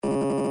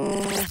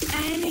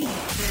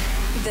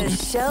The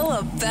show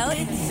about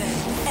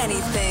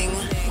anything.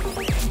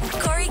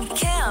 Corey,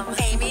 Kim,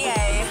 Amy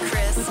A,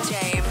 Chris,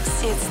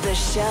 James. It's the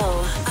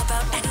show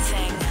about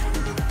anything.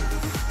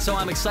 So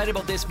I'm excited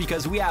about this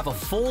because we have a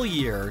full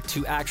year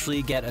to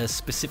actually get a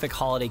specific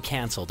holiday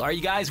canceled. Are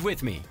you guys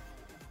with me?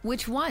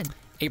 Which one?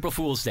 April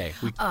Fool's Day.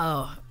 We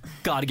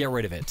got to get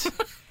rid of it.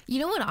 You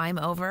know what I'm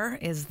over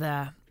is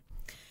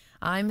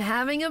I'm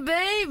having a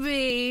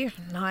baby.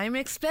 I'm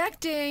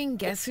expecting.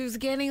 Guess who's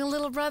getting a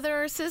little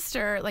brother or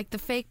sister? Like, the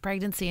fake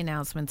pregnancy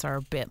announcements are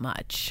a bit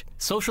much.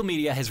 Social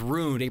media has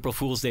ruined April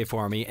Fool's Day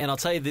for me, and I'll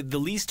tell you the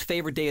least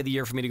favorite day of the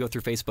year for me to go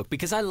through Facebook,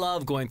 because I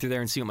love going through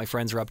there and seeing what my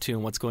friends are up to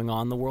and what's going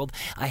on in the world.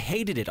 I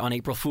hated it on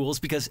April Fool's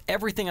because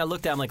everything I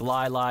looked at, I'm like,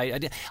 lie.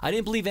 I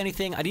didn't believe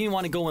anything. I didn't even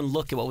want to go and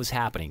look at what was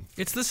happening.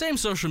 It's the same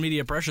social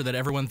media pressure that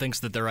everyone thinks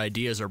that their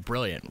ideas are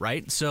brilliant,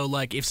 right? So,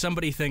 like, if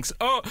somebody thinks,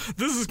 oh,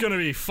 this is going to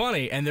be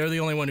funny, and they're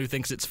the only one who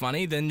thinks it's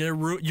funny, then you're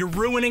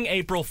ruining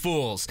April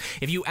Fool's.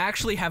 If you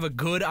actually have a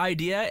good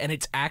idea and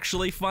it's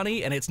actually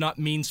funny and it's not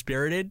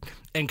mean-spirited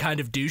and kind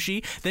of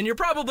douchey, then you're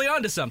probably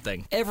onto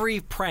something.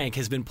 Every prank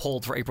has been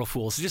pulled for April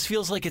Fool's. It just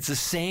feels like it's the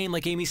same,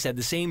 like Amy said,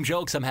 the same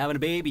jokes. I'm having a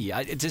baby.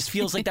 It just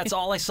feels like that's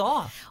all I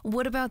saw.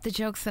 What about the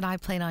jokes that I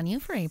played on you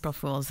for April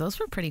Fool's? Those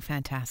were pretty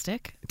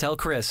fantastic. Tell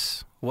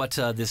Chris what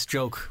this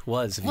joke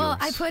was of Well,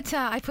 yours.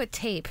 I put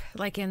tape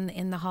like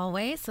in the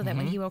hallway so that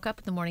when he woke up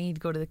in the morning, he'd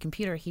go to the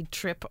computer, he'd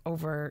trip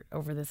over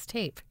this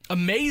tape.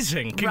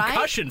 Amazing.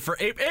 Concussion for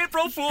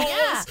April Fool's.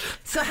 Yeah.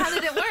 So how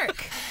did it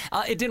work?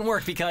 It didn't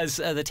work because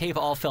the tape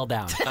all fell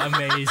down.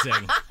 Amazing.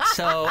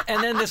 So,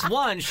 and then this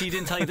one, she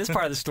didn't tell you this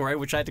part of the story,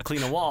 which I had to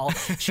clean a wall.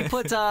 She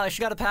got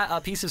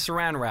a piece of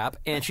saran wrap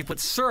and she put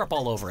syrup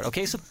all over it.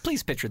 Okay, so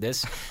please picture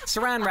this.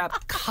 Saran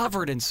wrap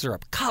covered in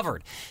syrup,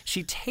 covered.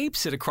 She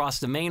tapes it across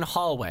the main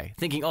hallway,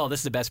 thinking, oh, this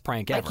is the best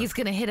prank ever. Like he's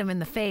going to hit him in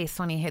the face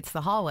when he hits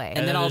the hallway.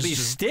 And then I'll there's be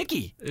just-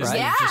 sticky, Is right?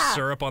 there just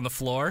syrup on the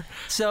floor?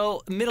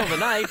 So, middle of the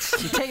night,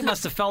 the tape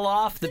must have fell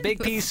off, the big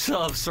piece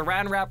of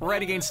saran wrap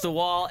right against the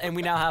wall, and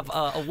we now have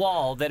a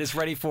wall that is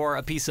ready for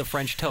a piece of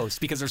French toast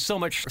because there's so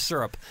much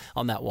syrup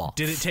on that wall.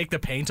 Did it take the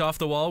paint off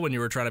the wall when you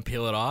were trying to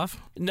peel it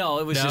off? No,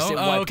 it was No? just it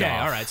Oh, wiped okay.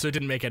 off. All right. So it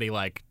didn't make any,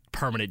 like,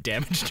 permanent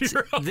damage to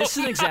your home. This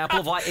is an example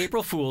of why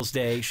April Fool's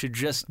Day should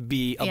just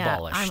be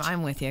abolished. Yeah,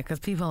 I'm with you because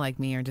people like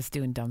me are just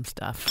doing dumb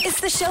stuff. It's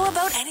the show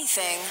about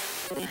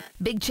anything.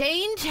 Big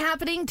change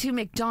happening to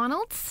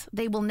McDonald's.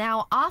 They will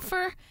now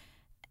offer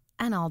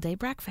an all-day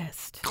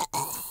breakfast.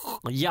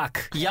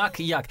 Yuck, yuck,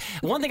 yuck.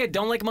 One thing I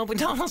don't like about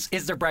McDonald's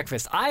is their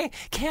breakfast. I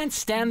can't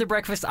stand the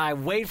breakfast. I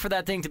wait for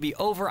that thing to be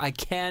over. I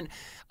can't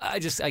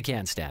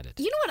stand it.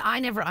 You know what I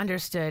never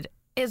understood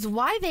is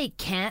why they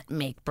can't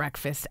make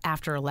breakfast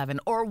after 11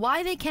 or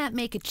why they can't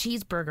make a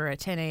cheeseburger at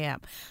 10 a.m.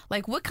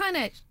 Like, what kind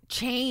of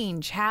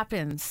change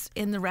happens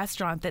in the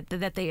restaurant that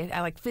they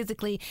like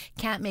physically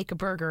can't make a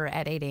burger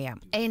at 8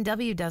 a.m.?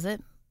 A&W does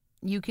it.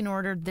 You can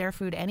order their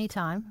food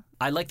anytime.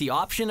 I like the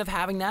option of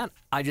having that.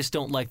 I just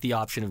don't like the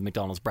option of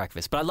McDonald's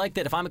breakfast. But I like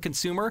that if I'm a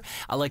consumer,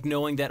 I like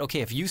knowing that,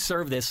 okay, if you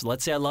serve this,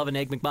 let's say I love an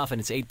Egg McMuffin,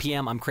 it's 8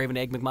 p.m., I'm craving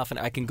an Egg McMuffin,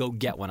 I can go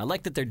get one. I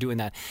like that they're doing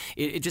that.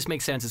 It just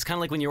makes sense. It's kind of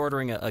like when you're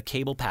ordering a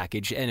cable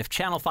package, and if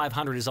Channel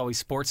 500 is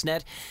always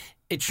Sportsnet,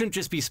 it shouldn't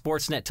just be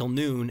Sportsnet till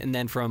noon, and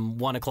then from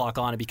 1 o'clock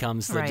on, it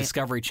becomes the Right.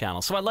 Discovery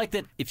Channel. So I like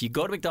that if you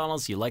go to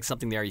McDonald's, you like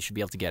something there, you should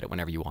be able to get it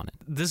whenever you want it.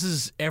 This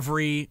is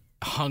every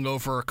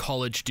hungover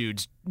college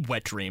dude's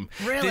wet dream.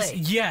 Really?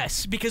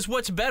 Yes, because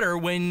what's better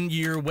when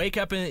you wake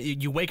up in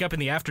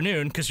the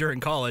afternoon because you're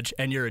in college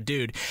and you're a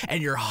dude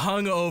and you're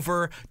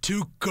hungover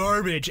to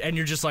garbage and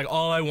you're just like,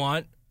 all I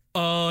want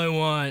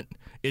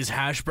is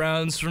hash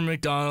browns from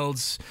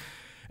McDonald's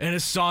and a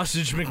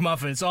sausage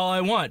McMuffin. It's all I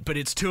want, but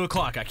it's 2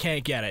 o'clock. I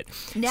can't get it.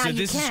 Now so you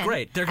this is can.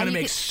 great. They're And going to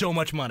you make can- so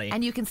much money.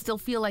 And you can still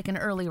feel like an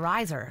early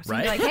riser. So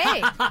Right? you're like,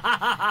 hey,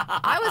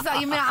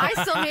 I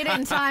still made it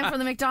in time for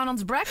the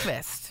McDonald's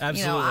breakfast.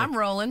 Absolutely. You know, I'm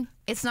rolling.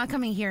 It's not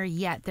coming here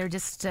yet. They're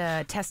just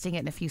testing it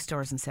in a few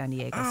stores in San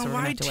Diego. Oh, so we're why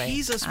gonna have to wait.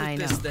 tease us with I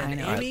know, this then, I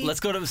know. Amy? All right, let's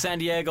go to San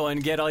Diego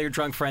and get all your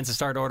drunk friends to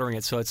start ordering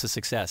it so it's a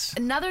success.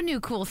 Another new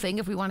cool thing,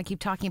 if we want to keep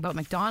talking about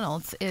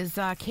McDonald's, is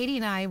Katie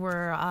and I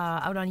were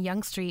out on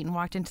Yonge Street and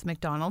walked into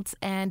McDonald's,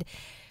 and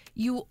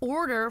you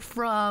order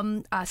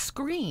from a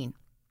screen.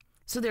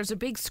 So there's a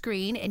big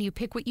screen, and you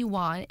pick what you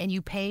want, and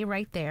you pay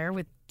right there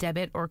with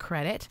debit or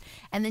credit,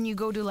 and then you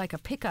go to like a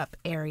pickup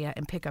area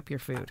and pick up your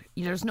food.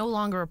 There's no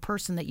longer a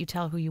person that you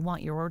tell who you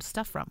want your order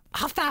stuff from.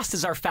 How fast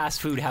does our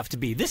fast food have to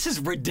be? This is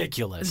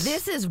ridiculous.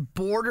 This is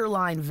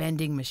borderline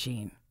vending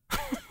machine.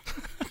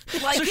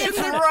 Like, So it's shouldn't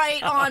there-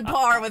 right on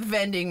par with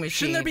vending machine.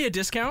 Shouldn't there be a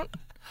discount?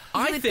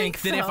 I would think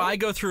think that if so. I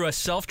go through a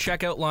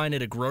self-checkout line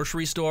at a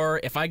grocery store,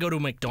 if I go to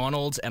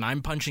McDonald's and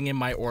I'm punching in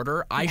my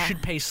order, I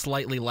should pay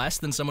slightly less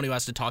than someone who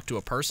has to talk to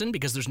a person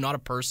because there's not a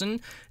person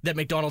that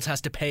McDonald's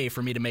has to pay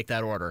for me to make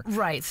that order.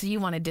 Right, so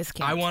you want a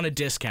discount. I want a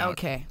discount.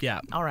 Okay.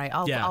 Yeah. All right,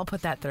 I'll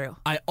put that through.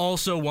 I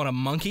also want a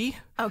monkey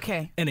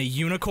Okay. and a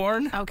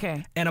unicorn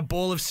Okay. and a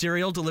bowl of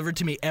cereal delivered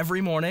to me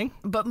every morning.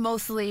 But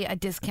mostly a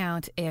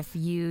discount if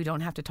you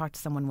don't have to talk to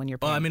someone when you're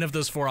paying. Well, I mean, of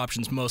those four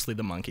options, mostly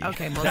the monkey.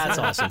 Okay, mostly. That's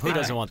awesome. Who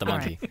doesn't want the All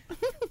monkey? right.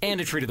 And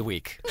a treat of the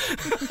week.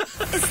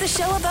 It's the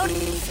show about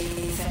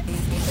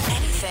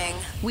anything.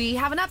 We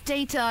have an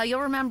update.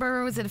 You'll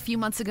remember, was it a few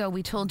months ago,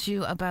 we told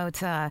you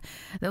about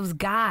those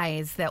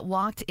guys that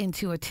walked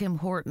into a Tim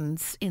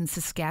Hortons in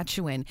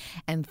Saskatchewan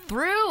and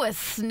threw a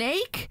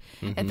snake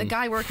at the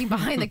guy working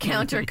behind the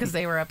counter because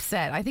they were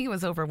upset. I think it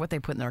was over what they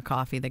put in their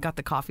coffee. They got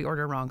the coffee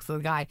order wrong. So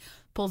the guy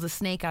pulls a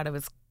snake out of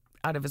his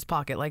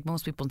pocket, like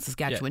most people in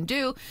Saskatchewan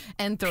do,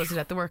 and throws it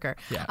at the worker.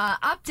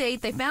 Update,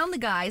 they found the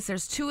guys.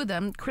 There's two of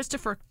them,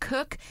 Christopher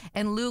Cook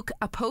and Luke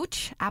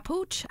Apooch.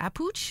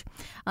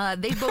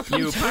 They both been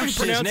You charged.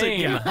 pushed his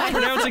name.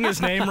 Pronouncing his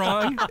name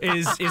wrong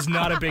is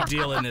not a big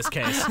deal in this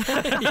case.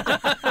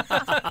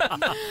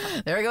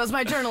 There goes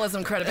my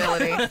journalism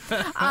credibility.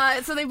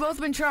 So they've both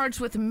been charged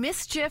with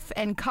mischief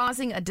and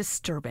causing a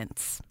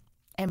disturbance.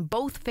 And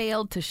both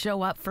failed to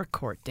show up for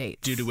court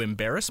dates. Due to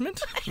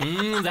embarrassment?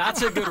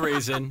 That's a good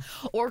reason.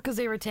 Or because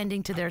they were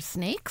tending to their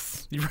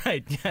snakes.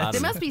 Right, yes. They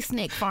must be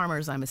snake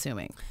farmers, I'm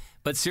assuming.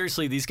 But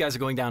seriously, these guys are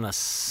going down a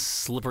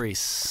slippery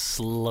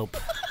slope.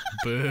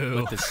 Boo.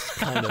 With this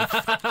kind of...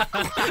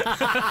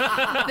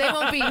 They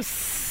won't be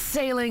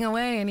sailing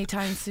away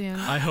anytime soon.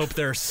 I hope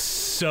they're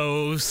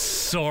so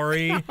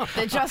sorry.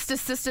 The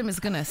justice system is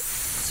going to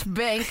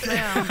spank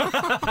them.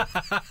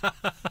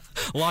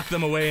 Lock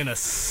them away in a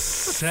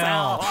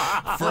cell.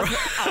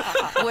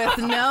 With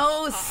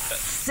no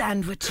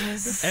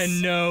sandwiches.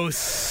 And no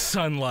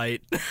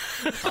sunlight.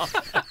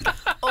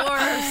 Or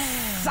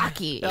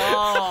sake.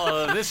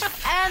 Oh, this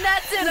And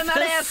that's it. I'm out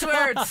of S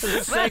words. That's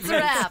a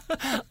segment wrap.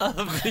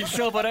 of the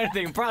show about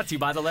anything brought to you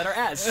by the letter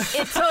S.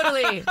 It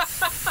totally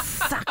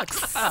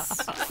sucks.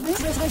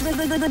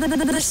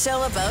 The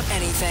show about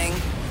anything.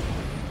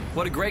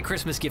 What a great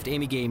Christmas gift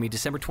Amy gave me.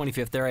 December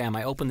 25th, there I am.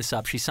 I open this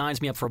up. She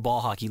signs me up for a ball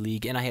hockey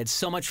league, and I had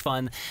so much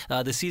fun.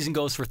 The season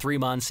goes for 3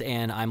 months,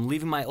 and I'm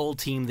leaving my old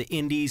team, the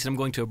Indies, and I'm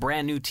going to a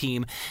brand new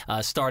team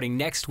starting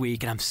next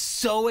week, and I'm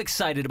so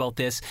excited about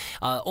this.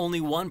 Only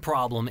one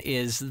problem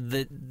is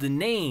the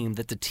name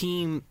that the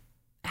team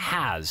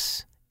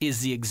has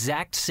is the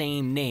exact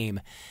same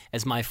name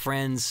as my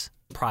friend's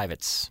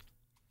privates.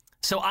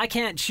 So I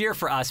can't cheer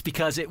for us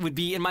because it would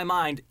be in my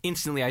mind,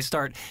 instantly I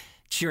start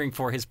cheering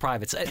for his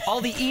privates.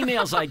 All the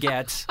emails I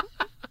get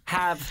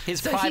have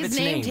his private's So he's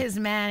named name. his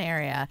man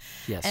area.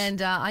 Yes.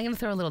 And I'm going to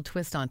throw a little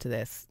twist onto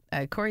this.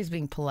 Corey's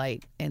being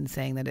polite in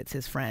saying that it's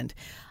his friend.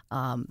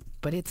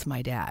 But it's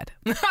my dad.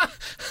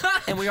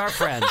 And we are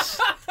friends.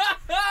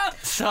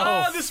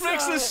 So This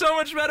makes this so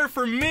much better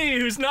for me,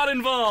 who's not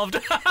involved.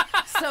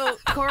 So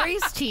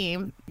Corey's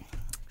team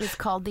is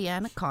called the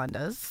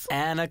Anacondas.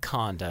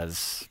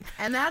 Anacondas.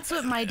 And that's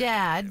what my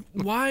dad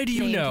Why do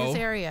you named know his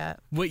area.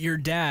 what your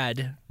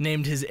dad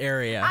named his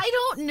area? I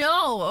don't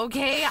know,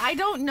 okay? I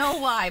don't know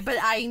why, but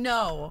I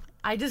know.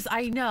 I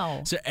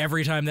know. So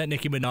every time that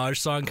Nicki Minaj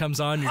song comes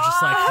on, you're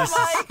just like, this is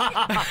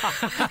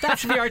That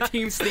should be our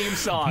team's theme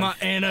song. my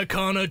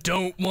anaconda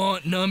don't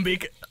want none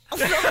because... So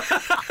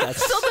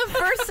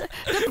the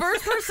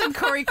first person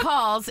Corey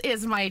calls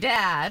is my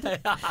dad.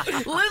 Listen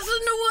to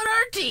what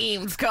our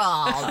team's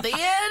called, the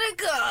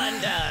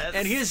Anacondas.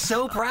 And he is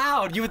so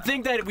proud. You would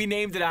think that we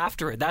named it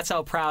after it. That's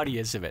how proud he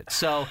is of it.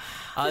 So,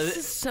 This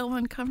is so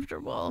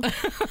uncomfortable.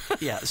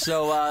 yeah.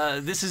 So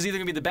this is either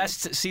going to be the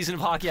best season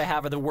of hockey I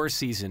have or the worst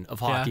season of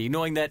hockey,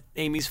 knowing that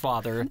Amy's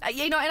father... And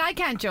I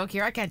can't joke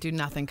here. I can't do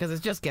nothing because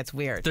it just gets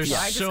weird. There's So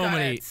I just so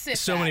gotta sit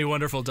back. many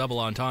wonderful double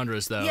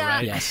entendres, though, Yeah.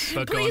 right? Yes.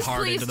 But Please, going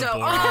hard please into the don't.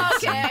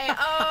 boards.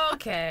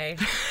 Okay.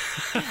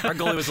 Our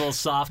goalie was a little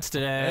soft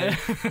today.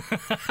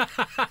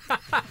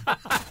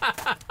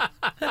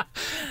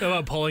 How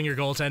about pulling your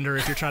goaltender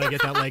if you're trying to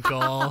get that late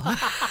goal?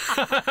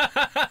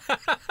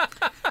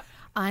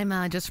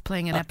 I'm just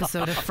playing an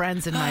episode of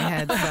Friends in my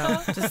head,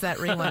 so just that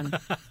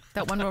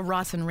one where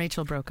Ross and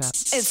Rachel broke up.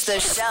 It's the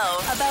show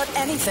about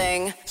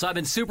anything. So I've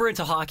been super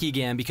into hockey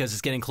again because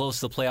it's getting close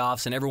to the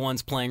playoffs and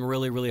everyone's playing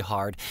really, really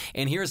hard.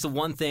 And here's the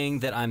one thing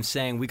that I'm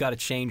saying, we got to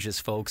change this,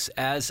 folks.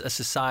 As a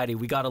society,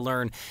 we got to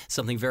learn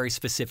something very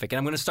specific. And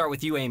I'm going to start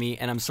with you, Amy,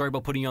 and I'm sorry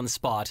about putting you on the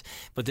spot,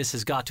 but this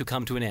has got to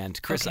come to an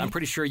end. Chris, Okay. I'm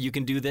pretty sure you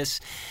can do this.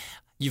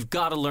 You've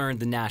got to learn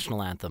the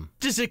national anthem.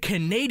 As a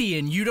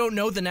Canadian, you don't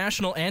know the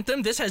national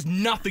anthem? This has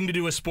nothing to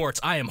do with sports.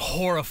 I am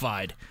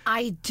horrified.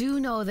 I do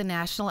know the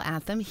national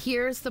anthem.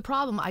 Here's the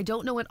problem. I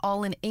don't know it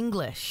all in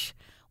English.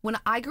 When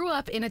I grew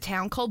up in a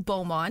town called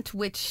Beaumont,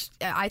 which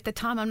at the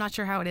time, I'm not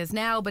sure how it is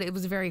now, but it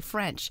was very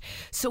French.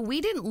 So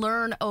we didn't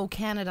learn "O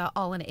Canada"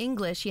 all in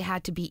English. You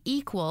had to be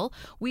equal.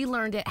 We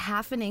learned it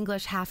half in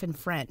English, half in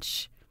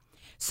French.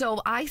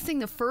 So I sing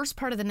the first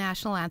part of the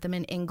national anthem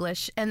in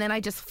English, and then I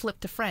just flip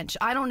to French.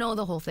 I don't know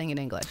the whole thing in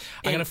English.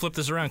 I'm going to flip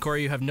this around.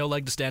 Corey, you have no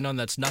leg to stand on.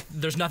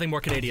 There's nothing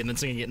more Canadian than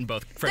singing it in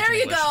both French There and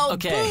you English. go.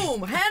 Okay.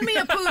 Boom. Hand me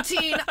a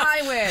poutine.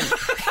 I win.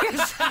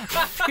 Here's the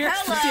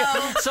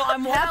Hello. deal. So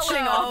I'm watching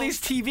Hello. all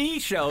these TV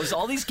shows,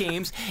 all these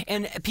games,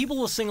 and people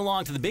will sing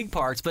along to the big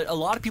parts, but a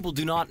lot of people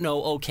do not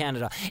know "O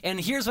Canada."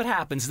 And here's what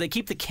happens. They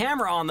keep the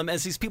camera on them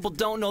as these people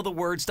don't know the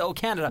words to "O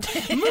Canada."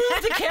 Move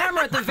the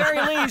camera at the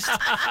very least.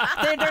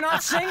 They're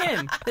not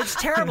singing. It's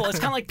terrible. It's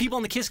kind of like people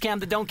on the kiss cam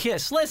that don't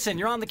kiss. Listen,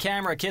 you're on the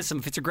camera, kiss them.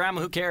 If it's your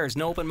grandma, who cares?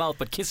 No open mouth,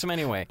 but kiss them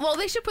anyway. Well,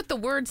 they should put the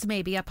words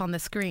maybe up on the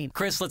screen.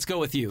 Chris, let's go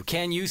with you.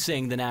 Can you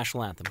sing the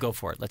national anthem? Go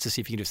for it. Let's just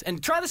see if you can do this.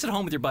 And try this at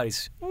home with your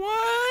buddies.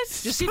 What?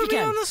 Just see if Put you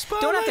me can. on the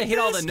spot Don't have to like hit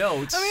all the this?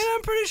 notes. I mean,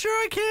 I'm pretty sure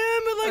I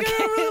can, but like I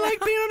don't really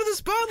like being under the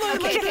spotlight.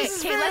 Okay, Like, this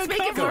is very let's make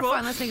it more uncomfortable.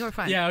 fun. Let's make it more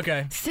fun. Yeah,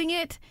 okay. Sing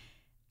it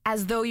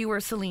as though you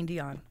were Celine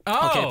Dion.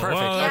 Oh, Okay, perfect.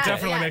 well, that Yeah,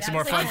 definitely yeah, makes it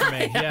more that's fun for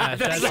me. Yeah,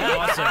 that's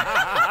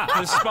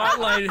awesome. The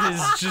spotlight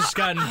has just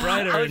gotten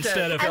brighter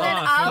instead of And then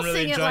off. I'll I'm really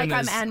sing it enjoying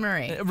like this. I'm Anne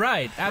Marie.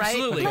 Right,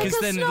 absolutely, Like because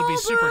a then it'll be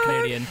super snowbird.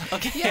 Canadian.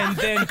 Okay. Yeah. And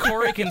then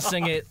Corey can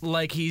sing it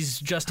like he's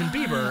Justin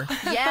Bieber.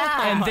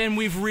 Yeah. And then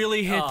we've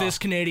really hit this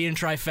Canadian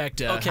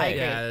trifecta. Okay. I agree.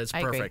 Yeah, that's I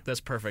agree. perfect.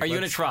 That's perfect. Are you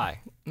going to Let's- try?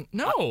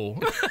 No.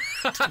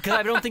 Because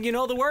I don't think you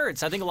know the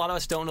words. I think a lot of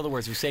us don't know the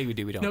words. We say we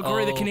do, we don't. No,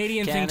 Corey, the Oh,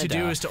 Canadian thing to do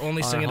Canada, is to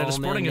only sing our it at a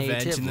home sporting and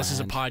event, native and this is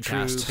a land.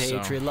 podcast, True so-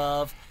 patriot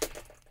love.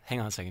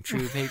 Hang on a second.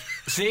 True patriot.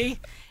 See?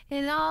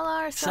 In all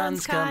our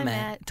Suns suns come come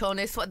at- at. Tone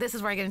is this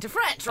is where I get into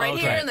French right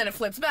Okay. here, and then it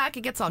flips back.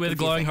 It gets all With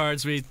confusing. glowing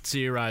hearts, we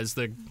see you rise,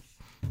 the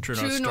true,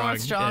 True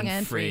north, strong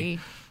and free.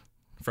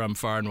 From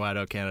far and wide,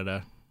 O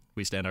Canada,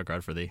 we stand our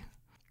guard for thee.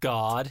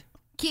 God.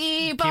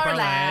 Keep our our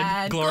land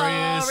land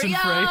glorious and free.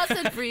 glorious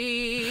and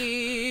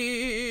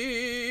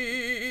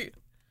free.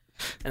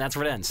 And that's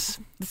where it ends.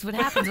 This is what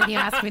happens when you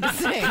ask me to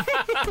sing.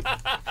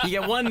 You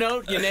get one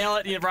note, you nail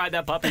it, you ride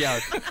that puppy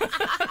out.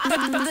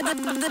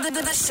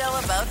 The show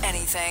about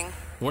anything.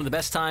 One of the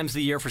best times of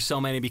the year for so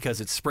many because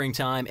it's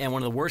springtime, and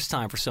one of the worst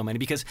time for so many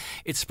because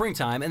it's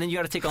springtime, and then you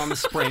got to take on the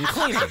spring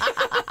cleaning.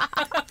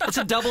 It's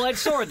a double-edged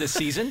sword this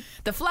season.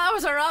 The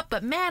flowers are up,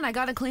 but man, I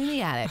gotta clean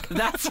the attic.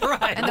 That's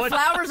right. And the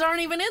flowers aren't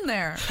even in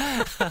there.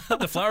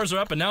 The flowers are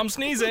up, and now I'm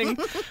sneezing.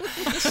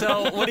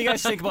 So, what do you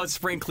guys think about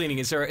spring cleaning?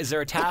 Is there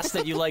a task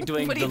that you like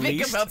doing What do the you think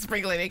least? about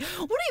spring cleaning?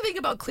 What do you think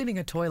about cleaning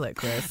a toilet,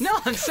 Chris? No,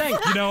 I'm saying.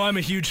 You know, I'm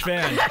a huge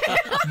fan.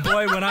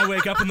 Boy, when I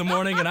wake up in the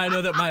morning and I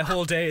know that my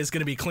whole day is going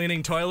to be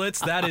cleaning toilets,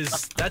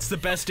 that's the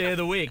best day of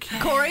the week.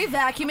 Corey,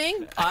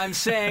 vacuuming? I'm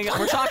saying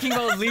we're talking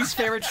about least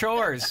favorite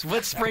chores.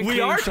 What's spring We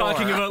cleaning are chore?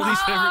 talking about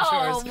least favorite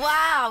Oh, chores.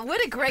 wow.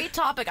 What a great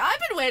topic. I've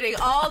been waiting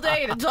all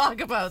day to talk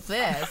about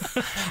this.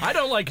 I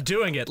don't like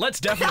doing it.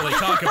 Let's definitely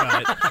talk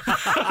about it.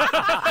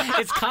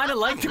 It's kind of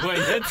like doing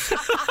it.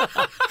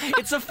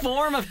 It's a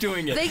form of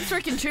doing it. Thanks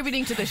for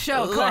contributing to the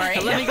show, Corey.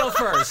 Let me go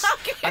first.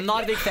 I'm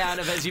not a big fan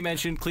of, as you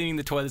mentioned, cleaning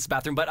the toilets,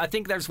 bathroom, but I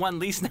think there's one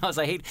least now is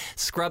I hate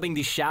scrubbing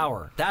the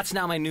shower. That's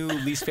now my new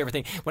least favorite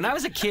thing. When I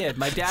was a kid,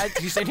 my dad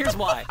used to say, here's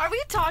why. Are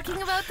we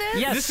talking about this?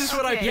 Yes. This is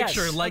what I Okay.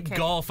 picture. Yes. Like Okay.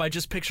 golf, I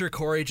just picture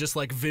Corey just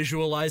like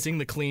visualizing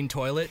the clean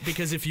toilet,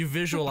 because if you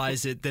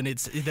visualize it, then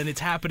it's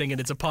happening and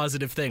it's a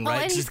positive thing, Well,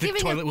 right? and It's he's just the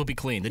giving toilet it- will be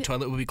clean. The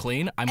toilet will be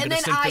clean. I'm And going to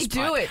then sink I this do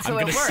pot. it, so I'm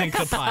it gonna sink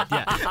the pot.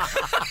 Yeah.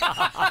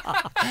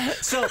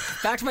 So,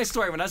 back to my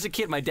story. When I was a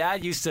kid, my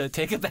dad used to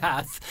take a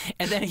bath,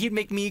 and then he'd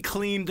make me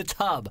clean the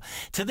tub.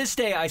 To this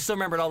day, I still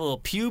remember all the little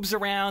pubes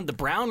around, the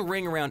brown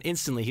ring around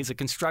instantly. He's a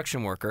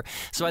construction worker.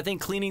 So I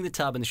think cleaning the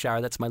tub in the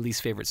shower, that's my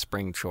least favorite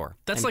spring chore.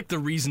 That's like the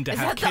reason to Is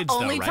have that kids, the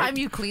only though, right? time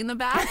you clean the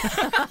bath?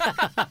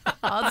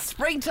 Oh, it's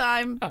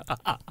springtime.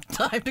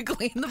 Time to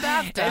clean the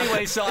bathtub.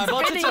 Anyway, so I'm It's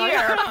about to been a tell you.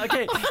 year.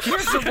 Okay,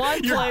 here's the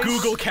one Your place.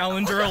 Google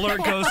Calendar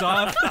alert goes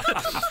off.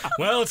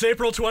 Well, it's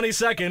April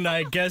 22nd.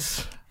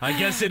 I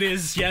guess it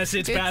is. Yes,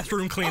 it's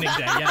bathroom cleaning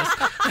day. Yes.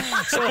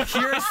 So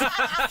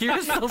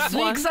here's the one.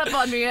 Sneaks up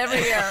on me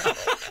every year.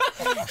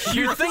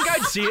 You'd think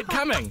I'd see it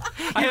coming.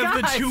 I have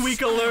the guys.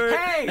 2-week alert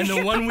Hey. and the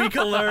 1-week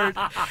alert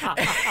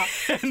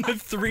and the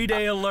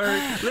 3-day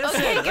alert.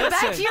 Okay, get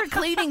back listen. to your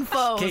cleaning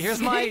foes. Okay, here's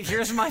the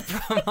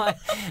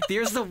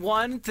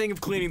one thing of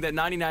cleaning that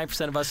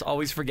 99% of us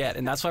always forget,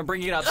 and that's why I'm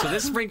bringing it up. So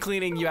this spring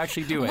cleaning, you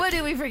actually do it. What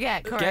did we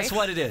forget, Corey? Guess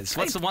what it is?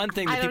 What's the one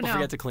thing I that don't people know.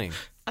 forget to clean?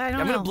 I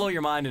don't I'm know. going to blow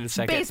your mind in a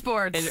second.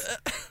 Baseboards.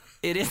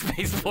 It is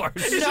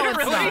baseboards. No, it's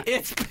not.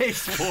 It's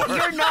baseboards.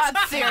 You're not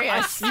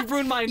serious. You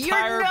ruined my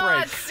entire You're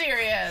not break.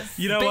 serious.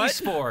 You know what?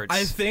 Baseboards.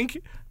 I think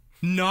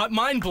not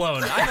mind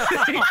blown.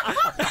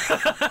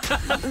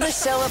 The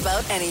show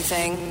about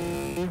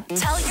anything.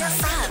 Tell your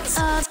friends.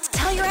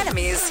 Tell your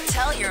enemies.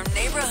 Tell your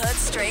neighborhood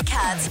stray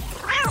cats.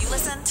 You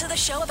listen to the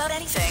show about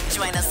anything.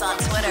 Join us on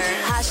Twitter.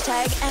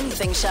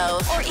 #AnythingShow.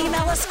 Or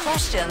email us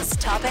questions,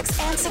 topics,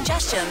 and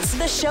suggestions.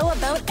 The show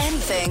about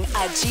anything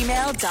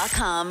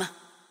 @gmail.com.